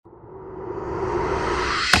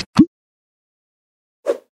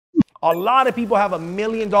A lot of people have $1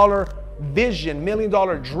 million vision, $1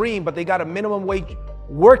 million dream, but they got a minimum wage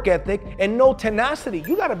work ethic and no tenacity.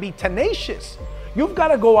 You gotta be tenacious. You've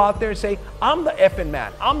gotta go out there and say, I'm the effing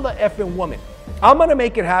man, I'm the effing woman. I'm gonna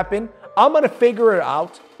make it happen. I'm gonna figure it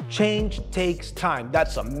out. Change takes time.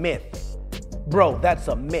 That's a myth. Bro, that's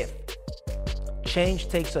a myth. Change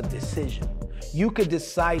takes a decision. You could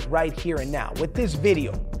decide right here and now with this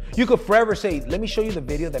video. You could forever say, let me show you the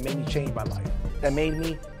video that made me change my life, that made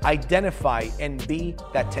me identify and be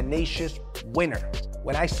that tenacious winner.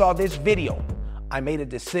 When I saw this video, I made a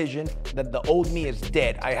decision that the old me is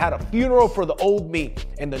dead. I had a funeral for the old me,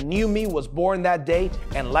 and the new me was born that day,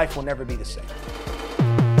 and life will never be the same.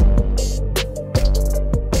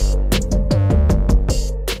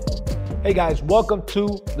 Hey guys, welcome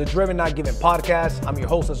to the Driven Not Given podcast. I'm your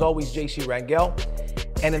host as always, JC Rangel.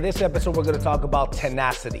 And in this episode, we're gonna talk about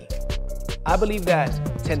tenacity. I believe that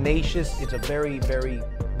tenacious is a very, very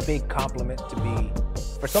big compliment to be.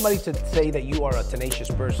 For somebody to say that you are a tenacious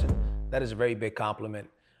person, that is a very big compliment.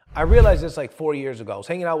 I realized this like 4 years ago. I was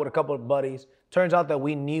hanging out with a couple of buddies. Turns out that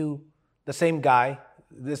we knew the same guy.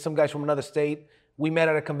 There's some guys from another state. We met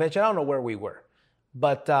at a convention. I don't know where we were.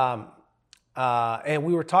 But, and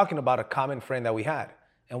we were talking about a common friend that we had.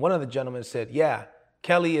 And one of the gentlemen said, yeah,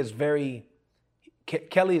 Kelly is very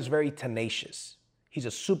tenacious. He's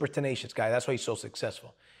a super tenacious guy. That's why he's so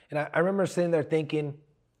successful. And I remember sitting there thinking,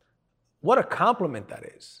 what a compliment that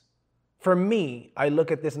is. For me, I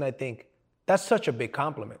look at this and I think, that's such a big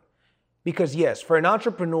compliment. Because yes, for an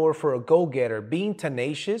entrepreneur, for a go-getter, being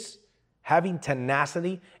tenacious, having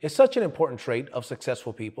tenacity is such an important trait of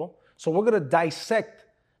successful people. So we're going to dissect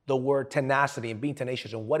the word tenacity and being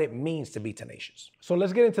tenacious and what it means to be tenacious. So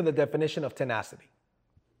let's get into the definition of tenacity.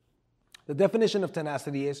 The definition of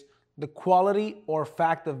tenacity is the quality or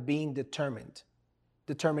fact of being determined,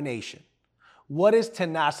 determination. What is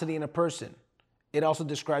tenacity in a person? It also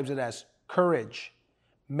describes it as courage,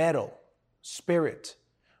 mettle, spirit,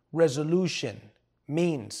 resolution,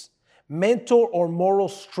 means, mental or moral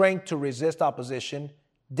strength to resist opposition,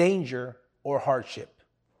 danger, or hardship,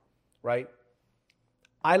 right?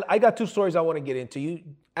 I got two stories I want to get into. You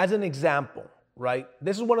as an example, right?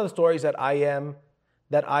 This is one of the stories that I am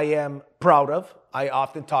proud of. I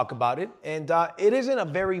often talk about it, and it isn't a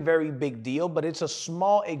very, very big deal, but it's a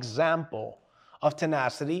small example of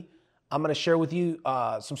tenacity. I'm going to share with you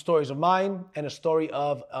some stories of mine and a story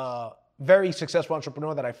of a very successful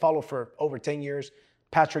entrepreneur that I followed for over 10 years,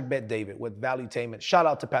 Patrick Bet-David with Valuetainment. Shout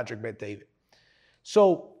out to Patrick Bet-David.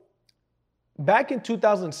 So back in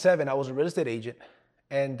 2007, I was a real estate agent.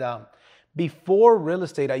 And before real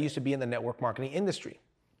estate, I used to be in the network marketing industry.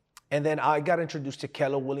 And then I got introduced to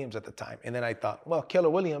Keller Williams at the time. And then I thought, well, Keller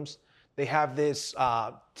Williams, they have this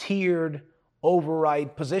tiered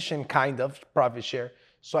override position kind of profit share.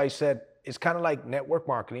 So I said, it's kind of like network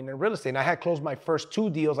marketing and real estate. And I had closed my first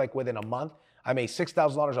two deals like within a month. I made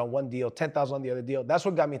 $6,000 on one deal, $10,000 on the other deal. That's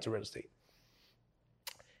what got me into real estate.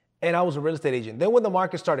 And I was a real estate agent. Then when the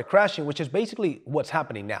market started crashing, which is basically what's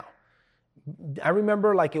happening now. I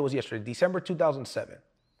remember like it was yesterday, December 2007.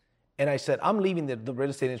 And I said, I'm leaving the real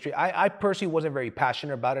estate industry. I personally wasn't very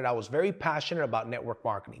passionate about it. I was very passionate about network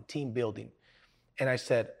marketing, team building. And I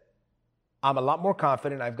said, I'm a lot more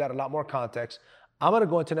confident. I've got a lot more context. I'm going to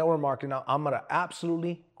go into network marketing now. I'm going to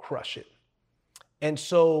absolutely crush it. And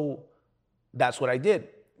so that's what I did.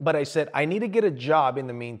 But I said, I need to get a job in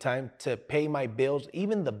the meantime to pay my bills,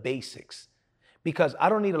 even the basics, because I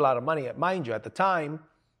don't need a lot of money. Mind you, at the time,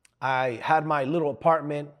 I had my little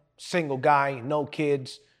apartment, single guy, no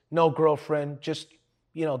kids, no girlfriend, just,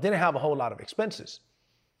 didn't have a whole lot of expenses.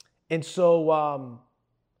 And so,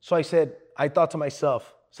 so I thought to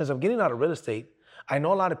myself, since I'm getting out of real estate, I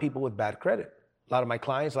know a lot of people with bad credit. A lot of my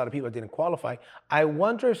clients, a lot of people that didn't qualify. I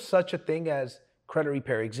wonder if such a thing as credit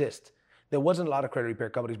repair exists. There wasn't a lot of credit repair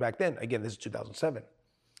companies back then. Again, this is 2007.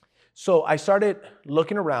 So I started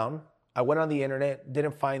looking around. I went on the internet,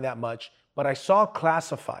 didn't find that much, but I saw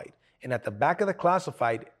Classified. And at the back of the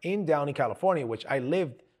Classified in Downey, California, which I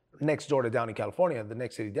lived next door to Downey, California, the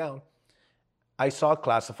next city down, I saw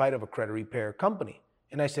Classified of a credit repair company.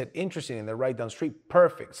 And I said, interesting, and they're right down the street.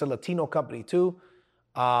 Perfect. It's a Latino company too.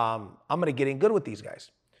 I'm going to get in good with these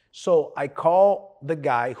guys. So I call the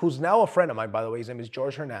guy, who's now a friend of mine, by the way. His name is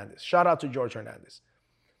George Hernandez. Shout out to George Hernandez.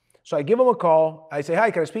 So I give him a call. I say,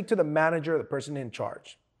 hi, can I speak to the manager, the person in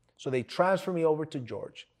charge? So they transfer me over to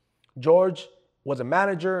George. George was a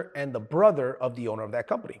manager and the brother of the owner of that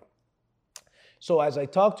company. So as I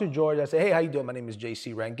talk to George, I say, hey, how you doing? My name is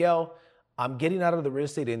JC Rangel. I'm getting out of the real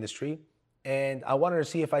estate industry, and I wanted to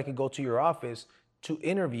see if I could go to your office to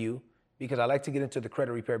interview because I like to get into the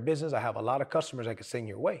credit repair business. I have a lot of customers I could send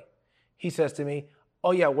your way. He says to me,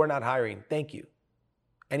 "Oh yeah, we're not hiring. Thank you."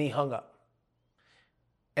 And he hung up.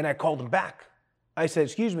 And I called him back. I said,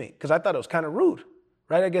 "Excuse me," because I thought it was kind of rude,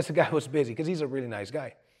 right? I guess the guy was busy because he's a really nice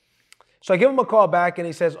guy. So I give him a call back and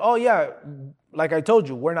he says, "Oh yeah, like I told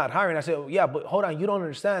you, we're not hiring." I said, "Oh, yeah, but hold on, you don't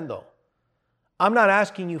understand though. I'm not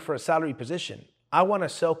asking you for a salary position. I want to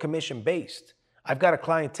sell commission based. I've got a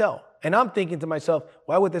clientele." And I'm thinking to myself,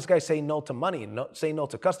 why would this guy say no to money and say no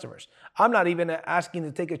to customers? I'm not even asking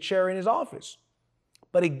to take a chair in his office.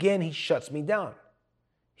 But again, he shuts me down.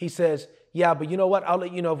 He says, "Yeah, but you know what? I'll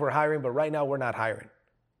let you know if we're hiring, but right now we're not hiring."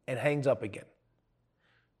 And hangs up again.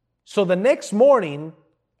 So the next morning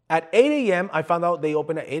at 8 a.m., I found out they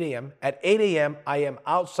open at 8 a.m. At 8 a.m., I am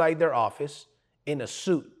outside their office in a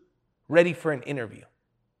suit, ready for an interview.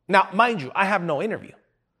 Now, mind you, I have no interview,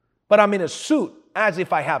 but I'm in a suit as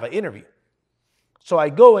if I have an interview. So I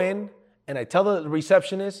go in and I tell the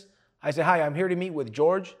receptionist, I say, "Hi, I'm here to meet with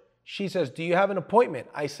George." She says, "Do you have an appointment?"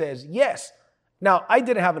 I says, "Yes." Now, I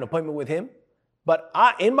didn't have an appointment with him, but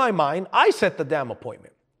in my mind, I set the damn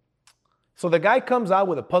appointment. So the guy comes out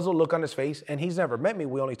with a puzzled look on his face, and he's never met me.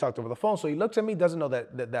 We only talked over the phone. So he looks at me, doesn't know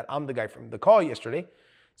that I'm the guy from the call yesterday.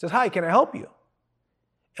 Says, "Hi, can I help you?"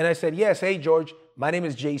 And I said, "Yes, hey, George, my name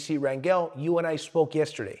is JC Rangel. You and I spoke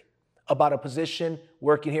yesterday about a position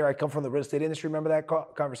working here. I come from the real estate industry. Remember that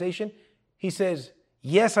conversation?" He says,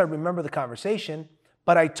 "Yes, I remember the conversation,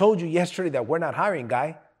 but I told you yesterday that we're not hiring,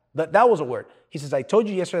 guy." That was a word. He says, "I told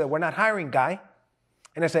you yesterday that we're not hiring, guy."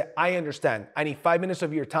 And I said, "I understand. I need 5 minutes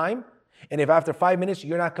of your time. And if after 5 minutes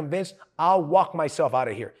you're not convinced, I'll walk myself out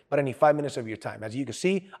of here. But I need 5 minutes of your time. As you can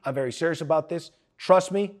see, I'm very serious about this.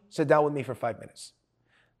 Trust me, sit down with me for 5 minutes."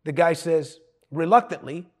 The guy says,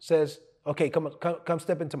 reluctantly says, "Okay, come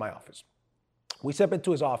step into my office." We step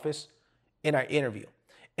into his office in our interview.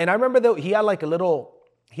 And I remember that he had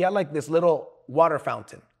like this little water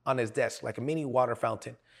fountain on his desk, like a mini water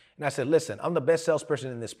fountain. And I said, "Listen, I'm the best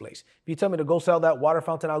salesperson in this place. If you tell me to go sell that water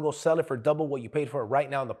fountain, I'll go sell it for double what you paid for it right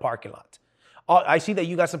now in the parking lot. I see that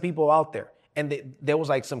you got some people out there." And there was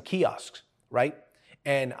like some kiosks, right?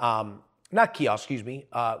 And not kiosks, excuse me,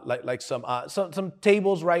 like some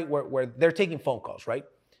tables, right, where they're taking phone calls, right?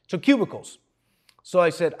 So cubicles. So I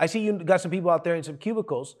said, "I see you got some people out there in some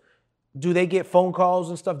cubicles. Do they get phone calls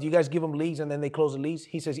and stuff? Do you guys give them leads and then they close the leads?"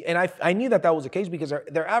 He says, and I knew that was the case because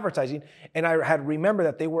they're advertising. And I had remembered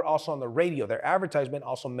that they were also on the radio. Their advertisement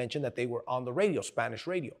also mentioned that they were on the radio, Spanish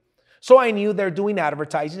radio. So I knew they're doing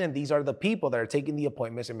advertising and these are the people that are taking the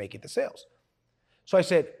appointments and making the sales. So I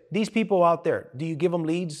said, "These people out there, do you give them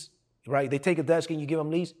leads?" Right? They take a desk and you give them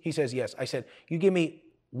leads? He says, "Yes." I said, "You give me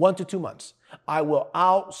 1 to 2 months. I will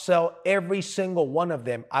outsell every single one of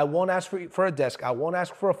them. I won't ask for a desk. I won't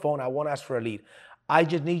ask for a phone. I won't ask for a lead. I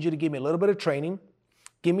just need you to give me a little bit of training.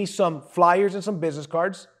 Give me some flyers and some business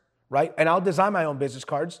cards, right? And I'll design my own business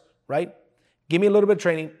cards, right? Give me a little bit of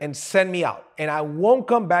training and send me out. And I won't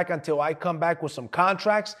come back until I come back with some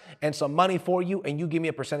contracts and some money for you, and you give me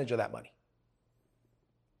a percentage of that money."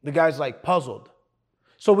 The guy's like puzzled.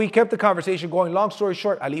 So we kept the conversation going. Long story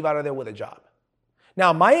short, I leave out of there with a job.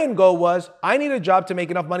 Now, my end goal was I need a job to make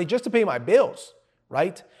enough money just to pay my bills,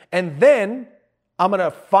 right? And then I'm going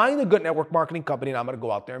to find a good network marketing company and I'm going to go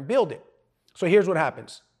out there and build it. So here's what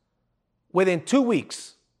happens. Within 2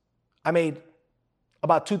 weeks, I made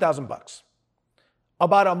about $2,000.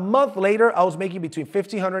 About a month later, I was making between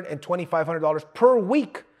 $1,500 and $2,500 per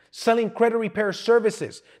week selling credit repair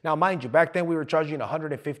services. Now, mind you, back then we were charging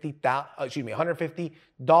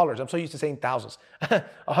 $150. I'm so used to saying thousands.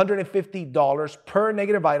 $150 per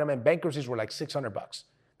negative item, and bankruptcies were like $600.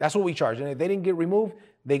 That's what we charged. And if they didn't get removed,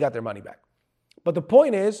 they got their money back. But the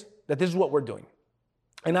point is that this is what we're doing.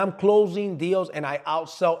 And I'm closing deals and I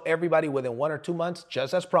outsell everybody within 1 or 2 months,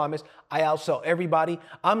 just as promised. I outsell everybody.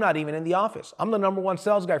 I'm not even in the office. I'm the number one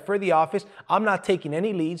sales guy for the office. I'm not taking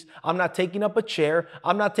any leads. I'm not taking up a chair.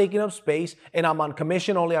 I'm not taking up space. And I'm on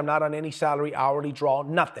commission only. I'm not on any salary, hourly draw,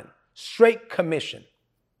 nothing. Straight commission.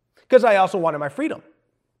 Because I also wanted my freedom.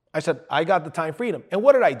 I said, I got the time freedom. And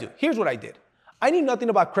what did I do? Here's what I did. I knew nothing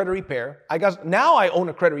about credit repair. Now I own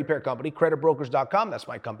a credit repair company, creditbrokers.com. That's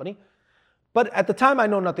my company. But at the time, I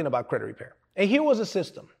know nothing about credit repair. And here was a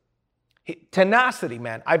system. Tenacity,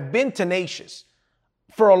 man. I've been tenacious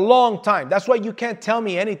for a long time. That's why you can't tell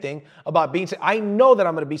me anything about being. I know that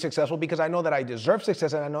I'm going to be successful because I know that I deserve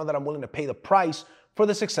success and I know that I'm willing to pay the price for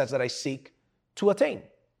the success that I seek to attain.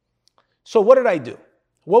 So what did I do?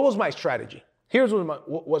 What was my strategy? Here's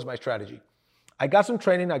what was my strategy. I got some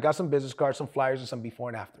training. I got some business cards, some flyers, and some before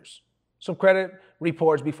and afters. Some credit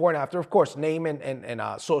reports before and after. Of course, name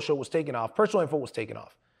and social was taken off. Personal info was taken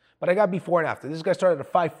off. But I got before and after. This guy started at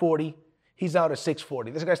 540. he's now at 640.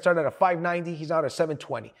 This guy started at 590, he's now at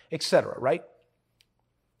 720, etc., right?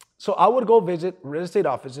 So I would go visit real estate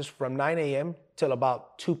offices from 9 a.m. till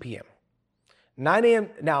about 2 p.m. 9 a.m.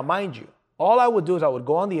 Now, mind you, all I would do is I would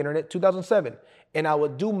go on the internet, 2007, and I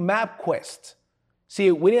would do MapQuest.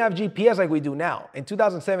 See, we didn't have GPS like we do now. In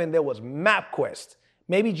 2007, there was MapQuest.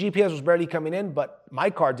 Maybe GPS was barely coming in, but my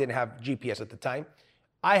car didn't have GPS at the time.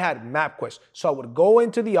 I had MapQuest. So I would go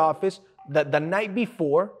into the office the night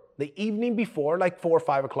before, the evening before, like 4 or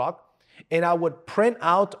 5 o'clock, and I would print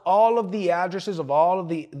out all of the addresses of all of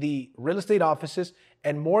the real estate offices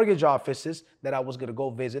and mortgage offices that I was going to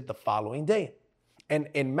go visit the following day. And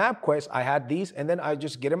in MapQuest, I had these, and then I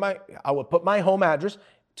just I would put my home address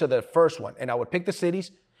to the first one, and I would pick the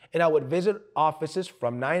cities, and I would visit offices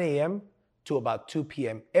from 9 a.m. to about 2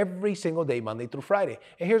 p.m. every single day, Monday through Friday.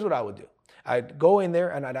 And here's what I would do. I'd go in there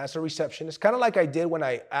and I'd ask the receptionist, kind of like I did when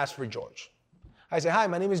I asked for George. I say, hi,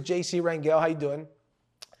 my name is JC Rangel. How you doing?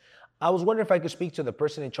 I was wondering if I could speak to the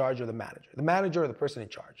person in charge or the manager or the person in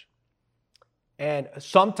charge. And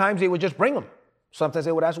sometimes they would just bring them. Sometimes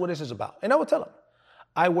they would ask what this is about. And I would tell them,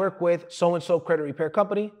 I work with so-and-so credit repair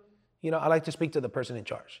company. I like to speak to the person in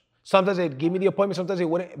charge. Sometimes they'd give me the appointment, sometimes they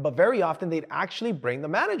wouldn't, but very often they'd actually bring the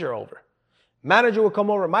manager over. Manager would come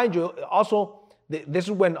over. Mind you, also, this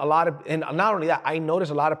is when and not only that, I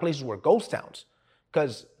noticed a lot of places were ghost towns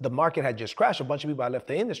because the market had just crashed. A bunch of people had left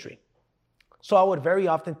the industry. So I would very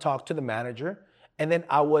often talk to the manager, and then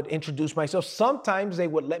I would introduce myself. Sometimes they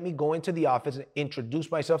would let me go into the office and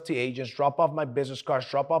introduce myself to agents, drop off my business cards,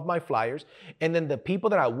 drop off my flyers. And then the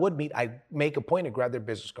people that I would meet, I'd make a point to grab their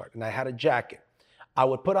business card. And I had a jacket. I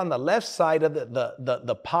would put on the left side of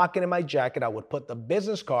the pocket in my jacket, I would put the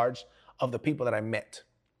business cards of the people that I met.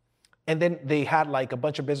 And then they had like a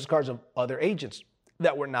bunch of business cards of other agents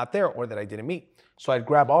that were not there or that I didn't meet. So I'd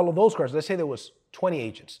grab all of those cards. Let's say there was 20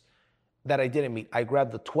 agents that I didn't meet. I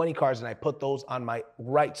grabbed the 20 cards and I put those on my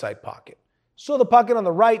right side pocket. So the pocket on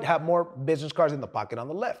the right had more business cards than the pocket on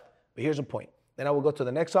the left. But here's the point. Then I would go to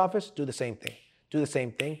the next office, do the same thing, do the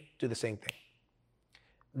same thing, do the same thing.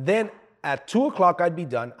 Then at 2 o'clock, I'd be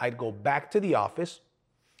done. I'd go back to the office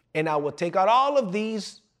and I would take out all of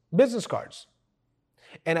these business cards.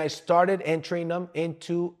 And I started entering them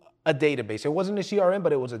into a database. It wasn't a CRM,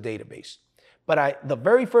 but it was a database. But the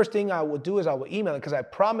very first thing I would do is I would email it because I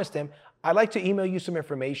promised him, I'd like to email you some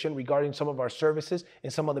information regarding some of our services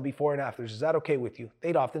and some of the before and afters. Is that okay with you?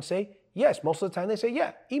 They'd often say, yes. Most of the time they say,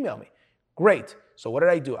 yeah, email me. Great. So what did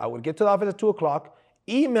I do? I would get to the office at 2 o'clock,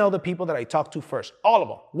 email the people that I talked to first, all of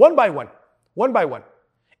them, one by one.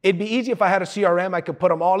 It'd be easy if I had a CRM, I could put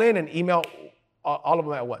them all in and email all of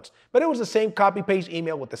them at once. But it was the same copy-paste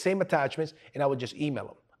email with the same attachments, and I would just email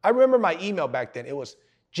them. I remember my email back then. It was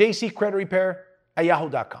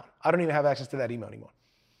jccreditrepair@yahoo.com. I don't even have access to that email anymore.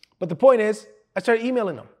 But the point is, I started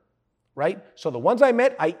emailing them, right? So the ones I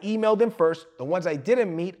met, I emailed them first. The ones I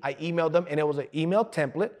didn't meet, I emailed them, and it was an email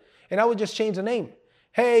template, and I would just change the name.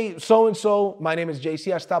 Hey, so-and-so, my name is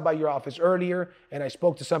JC. I stopped by your office earlier, and I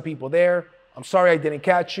spoke to some people there. I'm sorry I didn't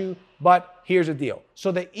catch you, but here's the deal.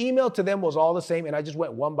 So the email to them was all the same, and I just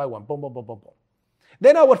went one by one, boom, boom, boom, boom, boom.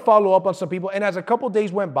 Then I would follow up on some people, and as a couple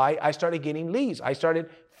days went by, I started getting leads. I started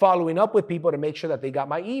following up with people to make sure that they got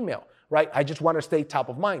my email, right? I just want to stay top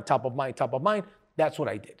of mind, top of mind, top of mind. That's what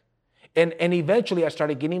I did. And eventually I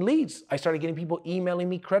started getting leads. I started getting people emailing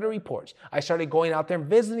me credit reports. I started going out there and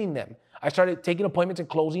visiting them. I started taking appointments and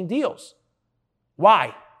closing deals.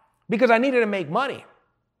 Why? Because I needed to make money.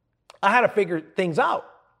 I had to figure things out,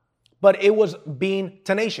 but it was being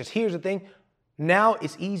tenacious. Here's the thing. Now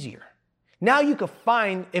it's easier. Now you could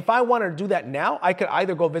find, if I wanted to do that now, I could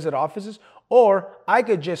either go visit offices or I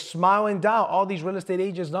could just smile and dial. All these real estate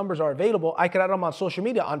agents' numbers are available. I could add them on social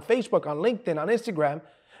media, on Facebook, on LinkedIn, on Instagram,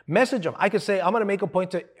 message them. I could say, I'm going to make a point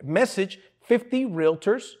to message 50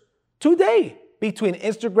 realtors today. Between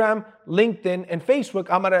Instagram, LinkedIn, and Facebook,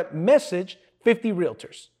 I'm going to message 50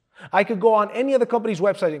 realtors. I could go on any other company's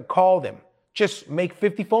website and call them. Just make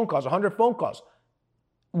 50 phone calls, 100 phone calls.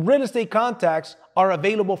 Real estate contacts are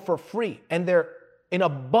available for free and they're in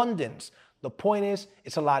abundance. The point is,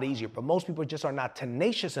 it's a lot easier, but most people just are not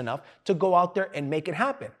tenacious enough to go out there and make it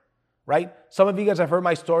happen, right? Some of you guys have heard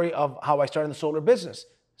my story of how I started in the solar business.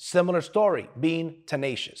 Similar story, being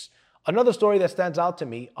tenacious. Another story that stands out to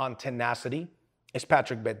me on tenacity is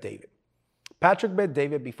Patrick Bet-David. Patrick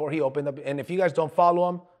Bet-David, before he opened up, and if you guys don't follow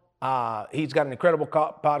him, he's got an incredible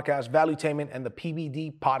podcast, Valuetainment and the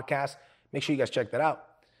PBD podcast. Make sure you guys check that out.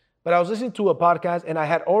 But I was listening to a podcast, and I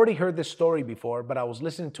had already heard this story before, but I was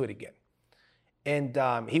listening to it again.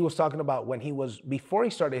 And he was talking about before he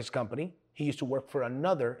started his company, he used to work for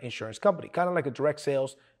another insurance company, kind of like a direct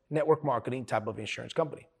sales network marketing type of insurance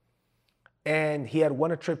company. And he had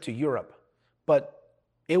won a trip to Europe. But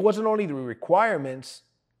it wasn't only the requirements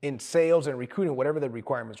in sales and recruiting, whatever the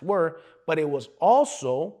requirements were, but it was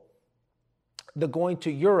also the going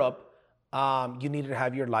to Europe. You needed to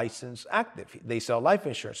have your license active. They sell life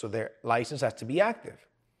insurance, so their license has to be active.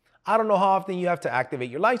 I don't know how often you have to activate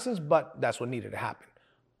your license, but that's what needed to happen.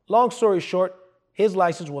 Long story short, his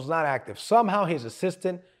license was not active. Somehow his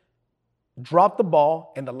assistant dropped the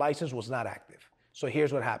ball and the license was not active. So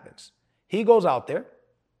here's what happens. He goes out there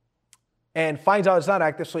and finds out it's not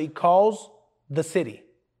active, so he calls the city.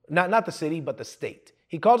 Not the city, but the state.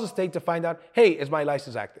 He calls the state to find out, hey, is my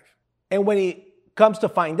license active? And when he comes to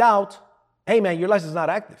find out, hey, man, your license is not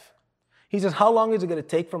active. He says, how long is it going to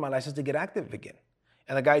take for my license to get active again?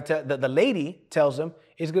 And the lady tells him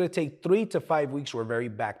it's going to take 3 to 5 weeks. We're very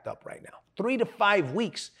backed up right now. 3 to 5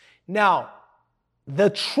 weeks. Now, the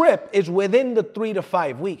trip is within the 3 to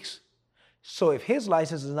 5 weeks. So if his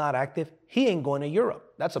license is not active, he ain't going to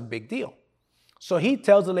Europe. That's a big deal. So he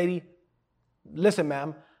tells the lady, listen,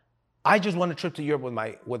 ma'am, I just want a trip to Europe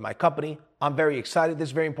with my company. I'm very excited. This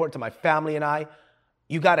is very important to my family and I.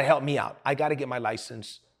 You got to help me out. I got to get my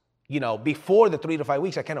license, before the 3 to 5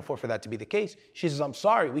 weeks. I can't afford for that to be the case. She says, I'm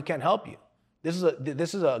sorry, we can't help you. This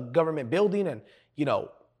is a government building, and you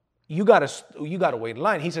got to wait in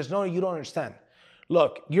line. He says, no, you don't understand.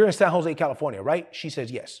 Look, you're in San Jose, California, right? She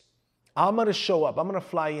says, yes. I'm going to show up. I'm going to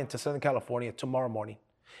fly into Southern California tomorrow morning,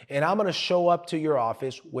 and I'm going to show up to your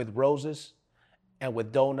office with roses and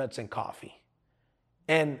with donuts and coffee.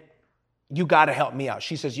 And you got to help me out.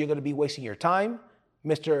 She says, you're going to be wasting your time.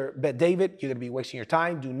 Mr. Bet David, you're going to be wasting your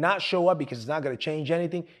time. Do not show up because it's not going to change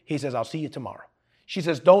anything. He says, I'll see you tomorrow. She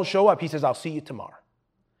says, don't show up. He says, I'll see you tomorrow.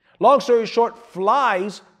 Long story short,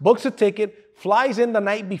 flies, books a ticket, flies in the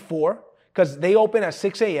night before because they open at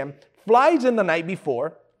 6 a.m., flies in the night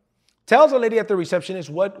before, tells the lady at the receptionist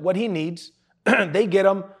what he needs. They get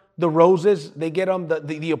him the roses. They get him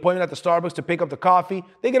the appointment at the Starbucks to pick up the coffee.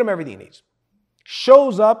 They get him everything he needs.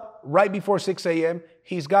 Shows up right before 6 a.m.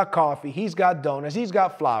 He's got coffee. He's got donuts. He's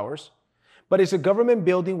got flowers. But it's a government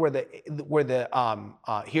building where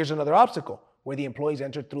here's another obstacle, where the employees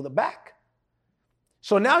enter through the back.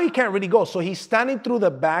 So now he can't really go. So he's standing through the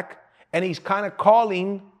back and he's kind of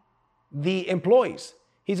calling the employees.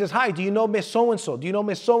 He says, hi, do you know Miss So-and-so? Do you know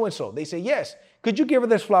Miss So-and-so? They say, yes. Could you give her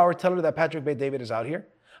this flower? Tell her that Patrick Bet David is out here.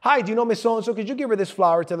 Hi, do you know Miss So-and-so? Could you give her this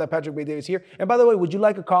flower? Tell her that Patrick Bet David is here. And by the way, would you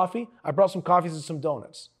like a coffee? I brought some coffees and some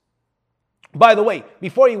donuts. By the way,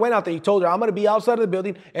 before he went out there, he told her, I'm going to be outside of the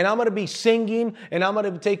building and I'm going to be singing and I'm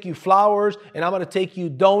going to take you flowers and I'm going to take you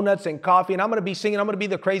donuts and coffee and I'm going to be singing. I'm going to be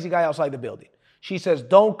the crazy guy outside the building. She says,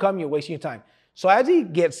 don't come. You're wasting your time. So as he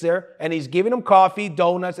gets there and he's giving them coffee,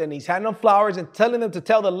 donuts, and he's handing them flowers and telling them to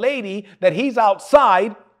tell the lady that he's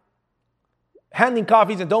outside handing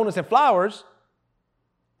coffees and donuts and flowers,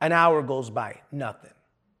 an hour goes by, nothing.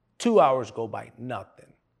 2 hours go by,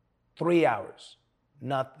 nothing. 3 hours,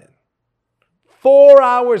 nothing. 4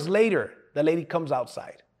 hours later, the lady comes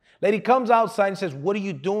outside. Lady comes outside and says, what are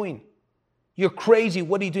you doing? You're crazy.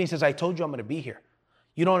 What are you doing? He says, I told you I'm going to be here.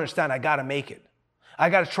 You don't understand. I got to make it. I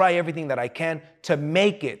got to try everything that I can to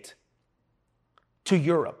make it to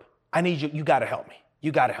Europe. I need you. You got to help me.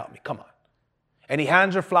 You got to help me. Come on. And he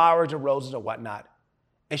hands her flowers and roses and whatnot.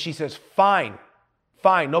 And she says, fine.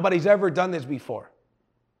 Nobody's ever done this before.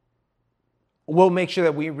 We'll make sure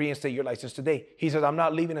that we reinstate your license today. He says, I'm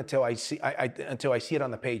not leaving until I see it on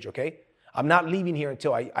the page, okay? I'm not leaving here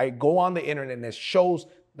until I go on the internet and it shows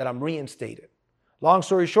that I'm reinstated. Long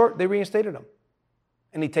story short, they reinstated him.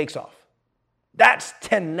 And he takes off. That's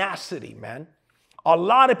tenacity, man. A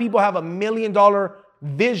lot of people have $1 million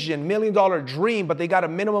vision, $1 million dream, but they got a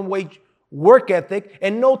minimum wage work ethic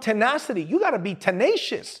and no tenacity. You got to be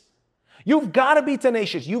tenacious. You've got to be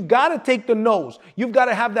tenacious. You've got to take the no's. You've got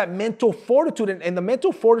to have that mental fortitude. And the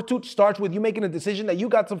mental fortitude starts with you making a decision that you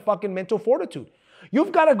got some fucking mental fortitude.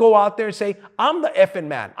 You've got to go out there and say, I'm the effing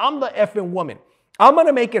man. I'm the effing woman. I'm going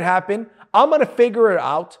to make it happen. I'm going to figure it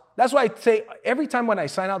out. That's why I say every time when I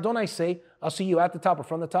sign out, don't I say, I'll see you at the top or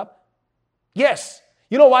from the top? Yes.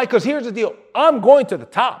 You know why? Because here's the deal. I'm going to the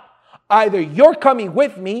top. Either you're coming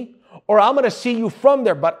with me or I'm going to see you from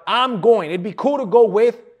there, but I'm going. It'd be cool to go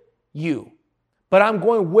with you, but I'm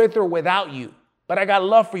going with or without you. But I got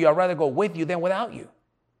love for you. I'd rather go with you than without you.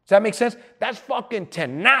 Does that make sense? That's fucking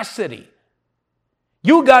tenacity.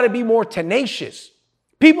 You got to be more tenacious.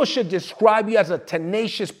 People should describe you as a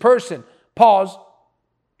tenacious person. Pause.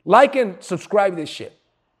 Like and subscribe to this shit.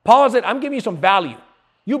 Pause it. I'm giving you some value.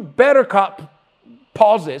 You better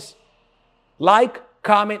pause this. Like,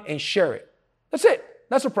 comment, and share it. That's it.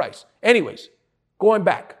 That's the price. Anyways, going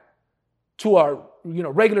back. to our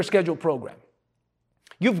regular scheduled program.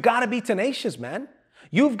 You've got to be tenacious, man.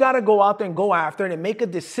 You've got to go out there and go after it and make a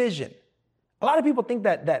decision. A lot of people think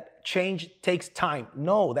that change takes time.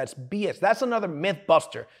 No, that's BS. That's another myth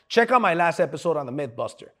buster. Check out my last episode on the myth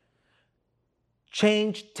buster.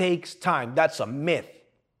 Change takes time. That's a myth.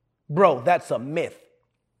 Bro, that's a myth.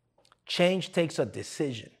 Change takes a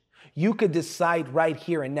decision. You could decide right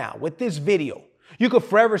here and now. With this video, you could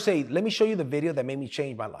forever say, let me show you the video that made me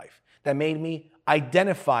change my life, that made me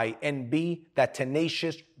identify and be that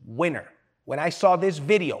tenacious winner. When I saw this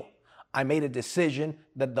video, I made a decision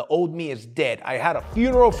that the old me is dead. I had a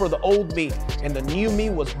funeral for the old me, and the new me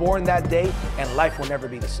was born that day, and life will never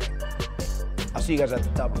be the same. I'll see you guys at the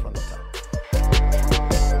top of the